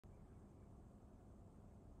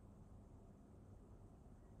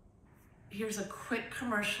Here's a quick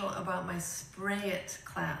commercial about my Spray It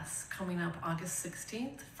class coming up August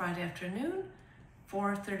 16th, Friday afternoon,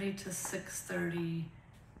 4:30 to 6:30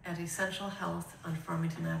 at Essential Health on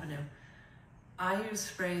Farmington Avenue. I use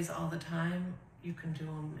sprays all the time. You can do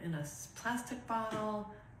them in a plastic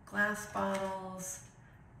bottle, glass bottles.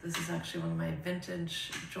 This is actually one of my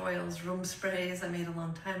vintage Joyles room sprays I made a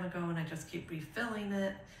long time ago, and I just keep refilling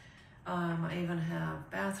it. I even have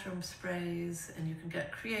bathroom sprays, and you can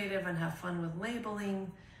get creative and have fun with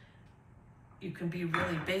labeling. You can be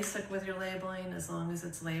really basic with your labeling. As long as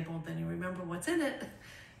it's labeled, then you remember what's in it.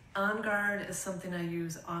 On Guard is something I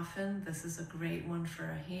use often. This is a great one for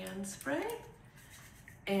a hand spray,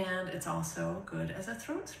 and it's also good as a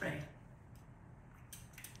throat spray.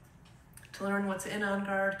 To learn what's in On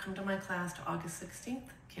Guard, come to my class to August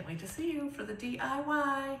 16th. Can't wait to see you for the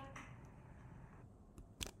DIY.